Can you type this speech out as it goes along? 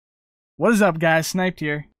What is up, guys? Sniped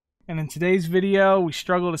here, and in today's video we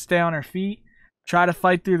struggle to stay on our feet, try to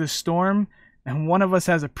fight through the storm, and one of us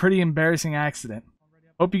has a pretty embarrassing accident.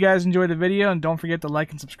 Hope you guys enjoy the video, and don't forget to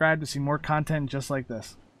like and subscribe to see more content just like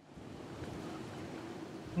this.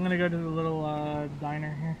 I'm gonna go to the little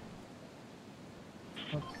diner here.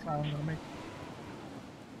 That's all I'm gonna make.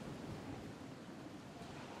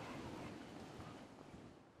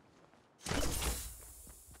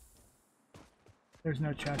 There's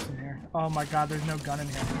no chest in here. Oh my god, there's no gun in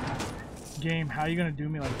here. Game, how are you gonna do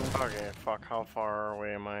me like this? Okay, fuck, how far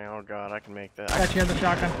away am I? Oh god, I can make that. I got you, have the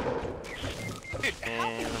shotgun. Dude,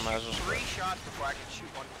 and I might as well... 3 shots before I can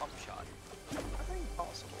shoot 1 pump shot. That's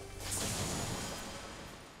impossible.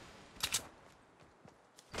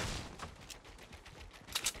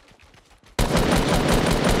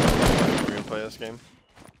 We're gonna play this game.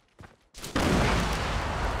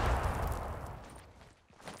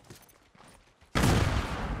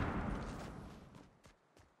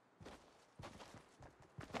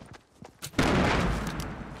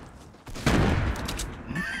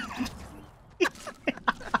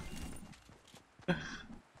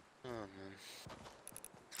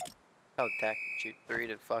 Oh, tack shoot 3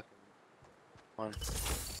 to fucking 1.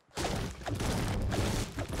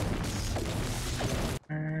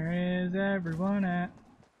 Where is everyone at?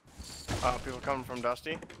 People coming from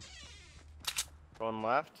Dusty. Going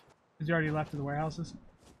left. Is he already left to the warehouses?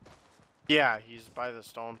 Yeah, he's by the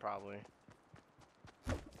stone probably.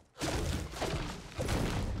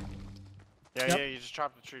 Yeah, Yep. yeah, you just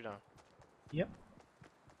chopped the tree down. Yep.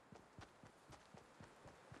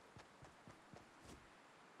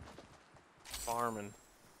 Farming.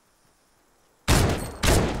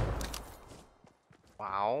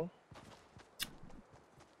 Wow.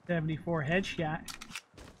 74 headshot.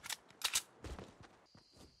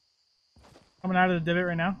 Coming out of the divot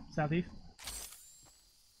right now, southeast.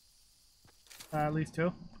 At least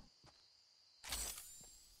 2.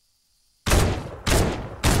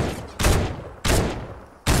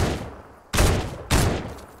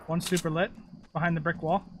 One super lit behind the brick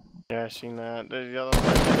wall. Yeah, I seen that. There's the other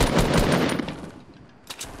one.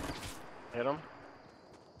 Hit him.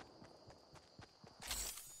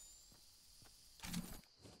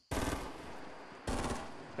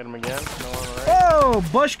 Hit him again. No one on the right. Oh,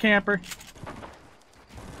 bush camper.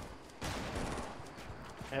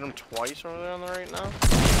 Hit him twice over there on the right now.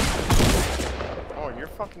 Oh, you're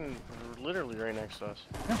fucking literally right next to us.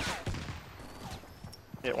 Yeah.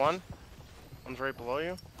 Hit one. One's right below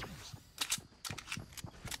you.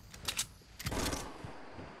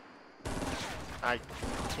 I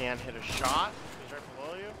can't hit a shot. He's right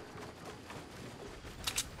below you.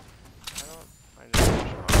 I just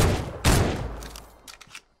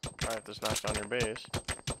Alright, this knocks down your base.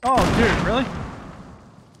 Oh, dude, really?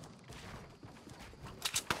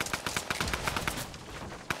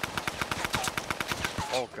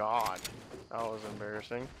 Oh god. That was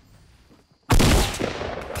embarrassing.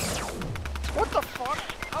 What the fuck?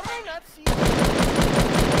 How did I not see that?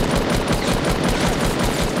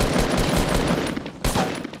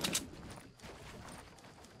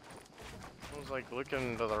 I was like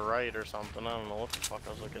looking to the right or something. I don't know what the fuck I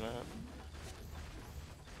was looking at.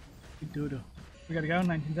 Doo-doo. We gotta go,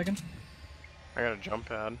 19 seconds. I got a jump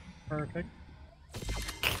pad. Perfect.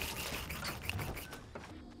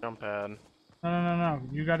 Jump pad. No.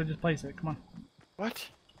 You gotta just place it. Come on. What?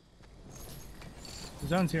 The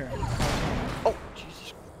zone's here. Oh,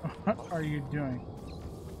 Jesus. What are you doing?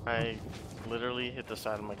 I literally hit the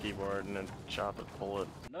side of my keyboard and then shot the bullet.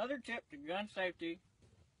 Another tip to gun safety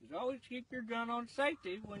is always keep your gun on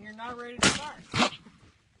safety when you're not ready to fire.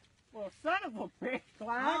 Well, son of a bitch,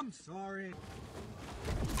 Clyde. I'm sorry.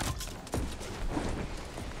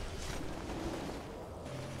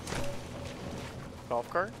 Golf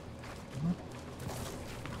cart?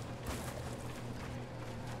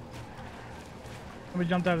 Somebody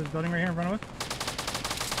jumped out of this building right here in front of us.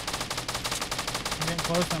 I'm getting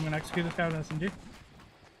close. I'm gonna execute this guy with an SMG.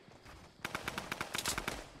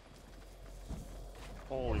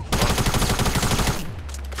 Holy fuck.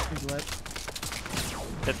 He's lit.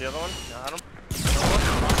 Hit the other one? Got him.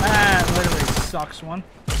 That literally sucks one.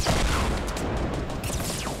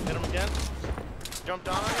 Hit him again. Jump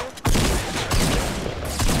down on you.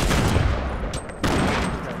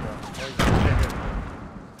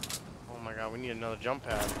 Oh my god, we need another jump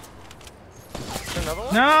pad. Is there another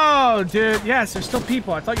one? No, dude. Yes, there's still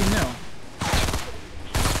people. I thought you knew.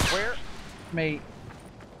 Where? Mate.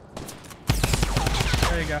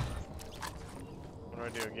 There you go.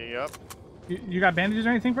 What do I do? Get you up? You got bandages or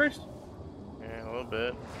anything first? Yeah, a little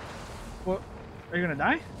bit. What? Are you gonna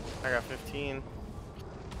die? I got 15.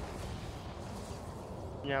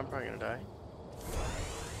 Yeah, I'm probably gonna die.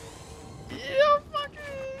 Yeah,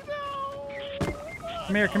 fucking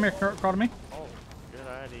no! Come here, crawl to me. Oh, good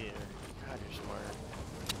idea. God, you're smart.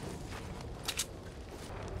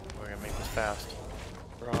 We're gonna make this fast.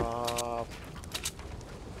 Rob.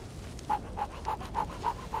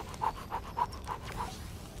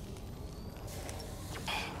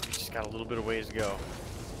 We just got a little bit of ways to go.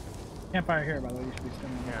 Campfire here, by the way. You should be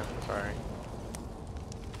standing on. Yeah, that's alright.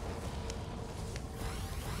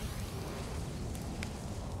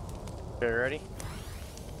 Okay, ready?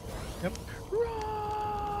 Yep.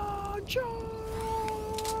 Run, charge!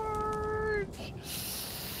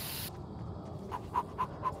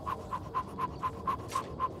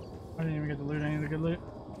 I didn't even get the loot. Any of the good loot.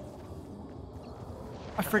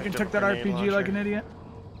 I freaking picked took up that a grenade RPG like launcher. an idiot.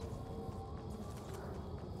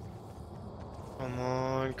 Come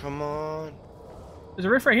on, come on. There's a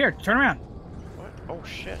rift right here. Turn around. What? Oh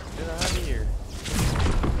shit, get out of here.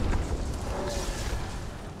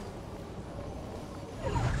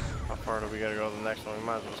 How far do we gotta go to the next one? We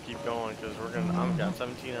might as well just keep going because we're gonna. I've got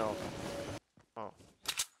 17 health. Oh.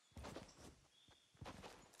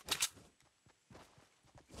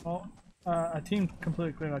 Well, a team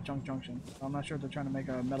completely cleared out Junk Junction. So I'm not sure if they're trying to make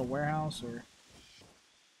a metal warehouse or.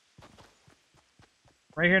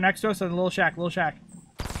 Right here next to us, there's a little shack. Little shack.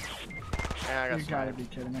 Yeah, I got You gotta sniped. be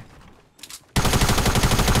kidding me.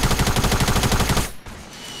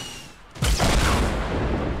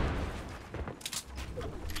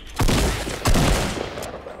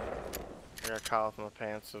 I got caught off my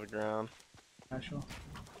pants to the ground. Actually.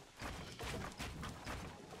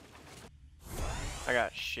 I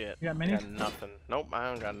got shit. You got I minis? got nothing. Nope, I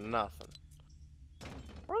don't got nothing.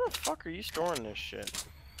 Where the fuck are you storing this shit?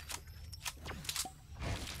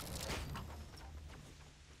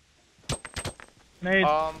 Nade. Is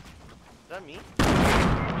that me?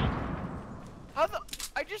 How the?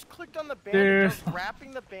 I just clicked on the bandage. I was Dude.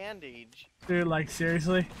 wrapping the bandage. Dude, like,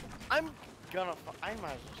 seriously? I'm gonna. I might as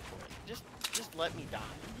well just quit. Just let me die.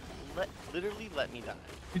 Literally let me die.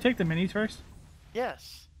 You take the minis first?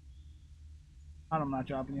 Yes. I'm not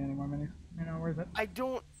dropping you any more minis. You know, where's it? I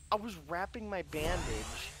don't. I was wrapping my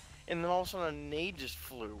bandage, and then all of a sudden a nade just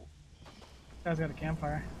flew. Guy's got a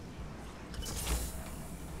campfire.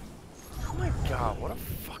 Oh my god! What a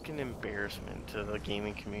fucking embarrassment to the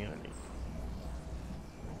gaming community.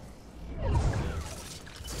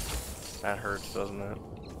 That hurts, doesn't it?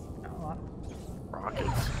 Hold on.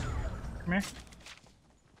 Rockets. Come here.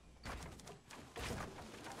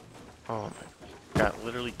 Oh my. Got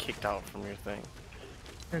literally kicked out from your thing.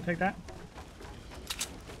 Here, take that.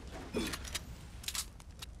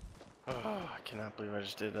 Oh, I cannot believe I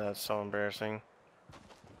just did that. It's so embarrassing.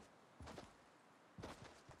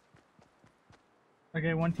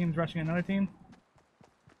 Okay, one team's rushing another team.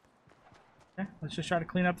 Okay, let's just try to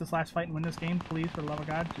clean up this last fight and win this game, please, for the love of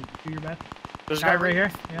God. Just do your best. There's a Guy guy right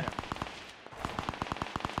here. Yeah.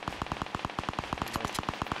 Like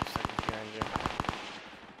 5 seconds behind you.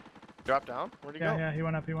 Drop down? Where'd he go? Yeah, he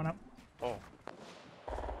went up, he went up. Oh.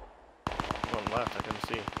 One left, I couldn't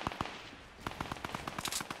see.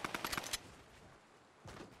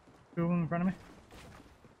 Two of them in front of me.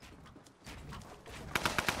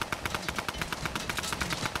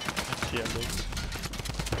 Yeah, me.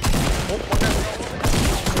 Oh, one guy fell over there.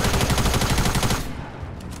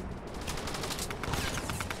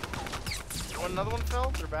 Oh, another one fell?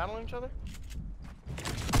 They're battling each other?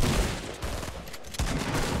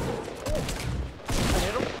 I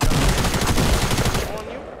hit him. On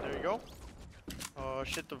you. There you go. Oh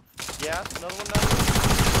shit, the gas. Another one down there.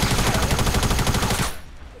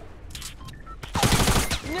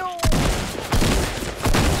 No!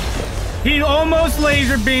 He almost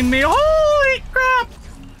laser beamed me. Holy crap!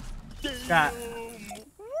 Got.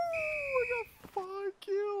 Woo! I got 5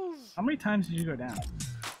 kills. How many times did you go down?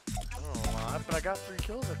 I don't know a lot, but I got 3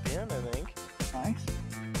 kills at the end, I think. Nice.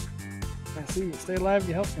 I see you. Stay alive.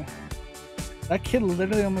 You helped me. That kid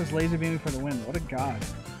literally almost laser beamed me for the win. What a god.